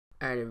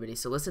Alright, everybody,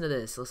 so listen to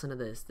this,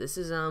 This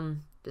is,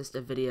 just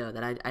a video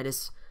that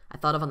I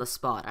thought of on the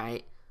spot,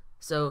 alright?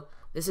 So,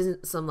 this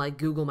isn't some, like,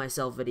 Google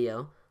myself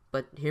video,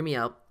 but hear me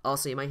out.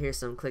 Also, you might hear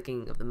some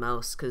clicking of the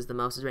mouse, because the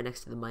mouse is right next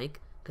to the mic,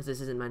 because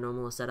this isn't my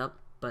normal setup,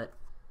 but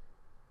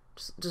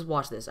just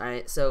watch this,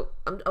 alright? So,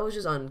 I was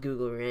just on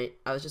Google, right?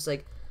 I was just,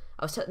 like,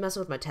 I was messing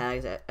with my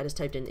tags. I just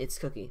typed in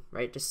Itscooky,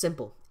 right? Just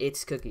simple,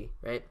 Itscooky,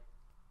 right?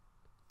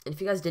 And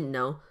if you guys didn't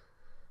know,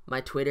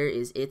 my Twitter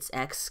is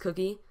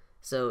Itscooky.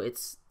 So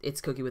it's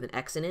Cookie with an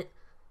X in it,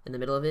 in the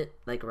middle of it,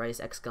 like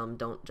rice, X gum,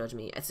 don't judge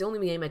me. It's the only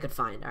name I could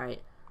find,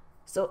 alright?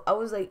 So I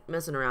was like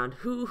messing around.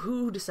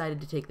 Who decided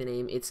to take the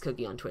name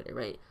Itscooky on Twitter,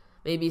 right?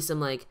 Maybe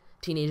some like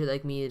teenager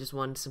like me that just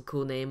wanted some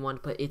cool name,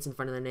 wanted to put It's in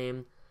front of their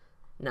name.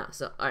 No,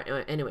 so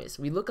alright, anyways,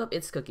 we look up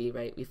Itscooky,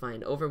 right? We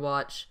find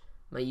Overwatch,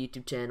 my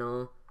YouTube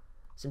channel,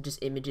 some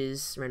just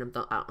images, random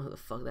I don't know who the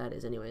fuck that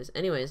is,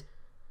 anyways,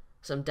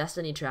 some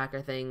Destiny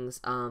tracker things.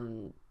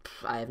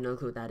 I have no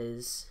clue what that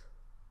is.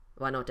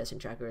 Well, I know what Destiny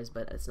Tracker is,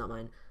 but it's not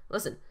mine.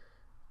 Listen,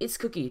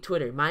 Itscooky,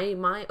 Twitter, my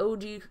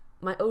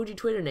OG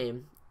Twitter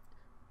name.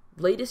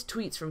 Latest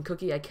tweets from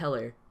Cookie I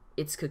Keller.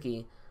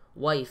 Itscooky,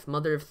 wife,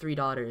 mother of 3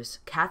 daughters,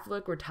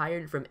 Catholic,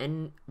 retired from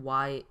NIU,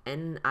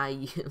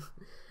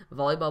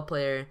 volleyball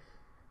player.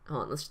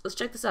 Hold on, let's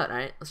check this out. All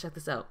right, let's check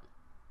this out.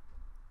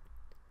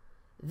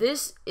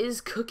 This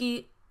is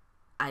Cookie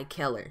I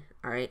Keller.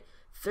 All right,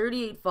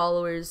 38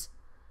 followers.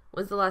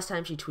 When's the last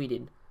time she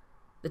tweeted?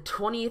 The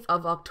 20th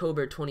of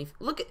October,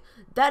 Look at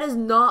that is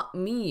not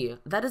me.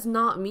 That is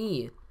not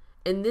me.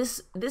 And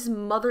this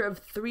mother of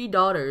 3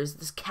 daughters,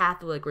 this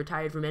Catholic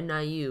retired from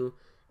NIU,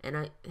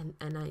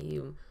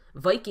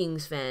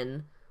 Vikings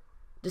fan,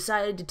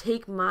 decided to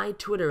take my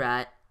Twitter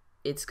at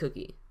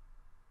Itscooky.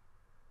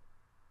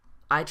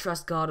 I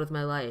trust God with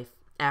my life.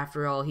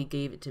 After all, He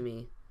gave it to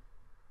me.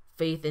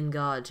 Faith in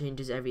God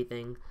changes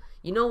everything.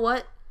 You know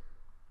what?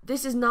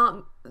 This is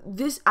not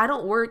this. I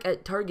don't work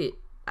at Target.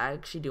 I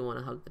actually do want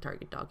to hug the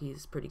Target dog.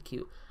 He's pretty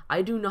cute.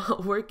 I do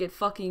not work at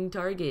fucking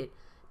Target.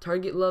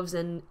 Target loves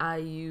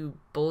NIU.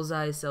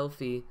 Bullseye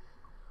selfie.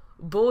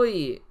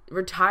 Boy,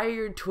 retire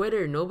your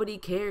Twitter. Nobody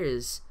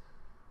cares.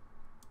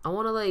 I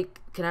want to, like,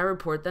 can I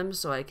report them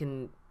so I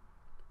can...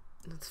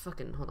 Let's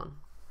fucking, hold on.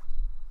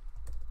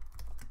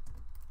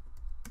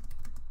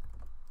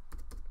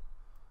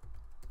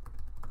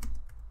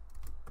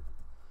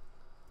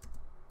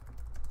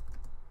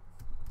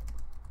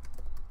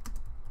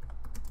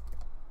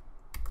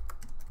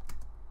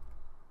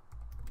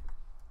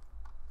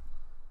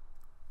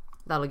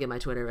 That'll get my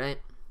Twitter, right?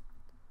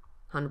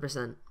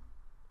 100%.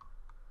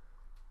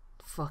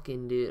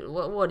 Fucking dude.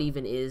 What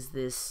even is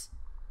this?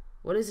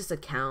 What is this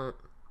account?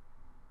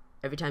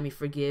 Every time you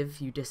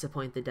forgive, you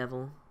disappoint the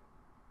devil.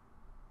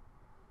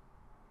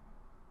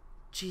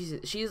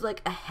 Jesus, she's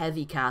like a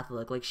heavy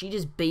Catholic. Like, she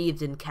just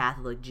bathed in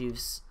Catholic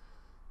juice.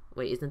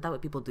 Wait, isn't that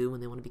what people do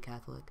when they want to be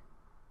Catholic?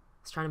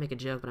 I was trying to make a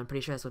joke, but I'm pretty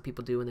sure that's what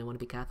people do when they want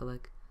to be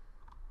Catholic.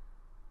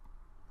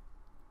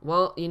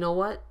 Well, you know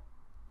what?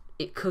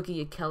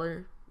 Cookie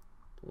Keller.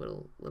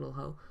 Little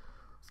hoe.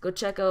 Let's go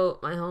check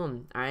out my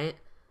home, alright?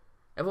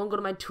 Everyone go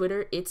to my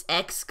Twitter. It's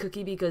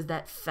Itscooky because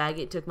that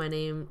faggot took my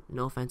name.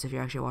 No offense if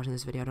you're actually watching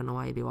this video. I don't know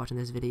why you'd be watching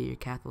this video. You're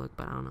Catholic,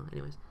 but I don't know.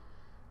 Anyways.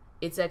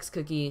 It's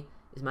Itscooky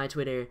is my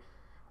Twitter.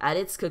 At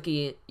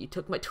Itscooky, you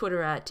took my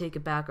Twitter at, take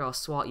it back or I'll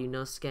swat you,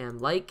 no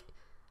scam. Like,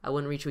 I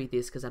wouldn't retweet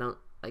this because I don't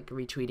like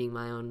retweeting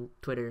my own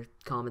Twitter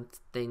comment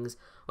things.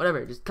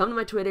 Whatever, just come to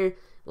my Twitter,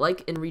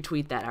 like and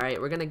retweet that, alright?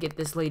 We're gonna get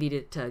this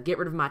lady to get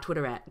rid of my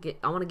Twitter at.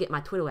 I wanna get my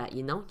Twitter at,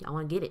 you know? I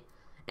wanna get it.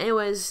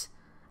 Anyways,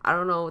 I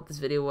don't know what this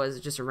video was,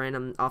 just a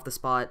random off the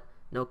spot,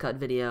 no cut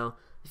video.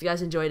 If you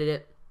guys enjoyed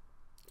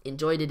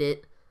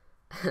it,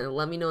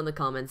 let me know in the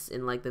comments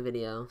and like the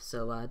video.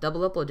 So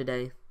double upload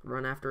today,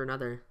 run after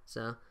another.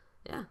 So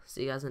yeah,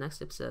 see you guys in the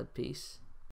next episode. Peace.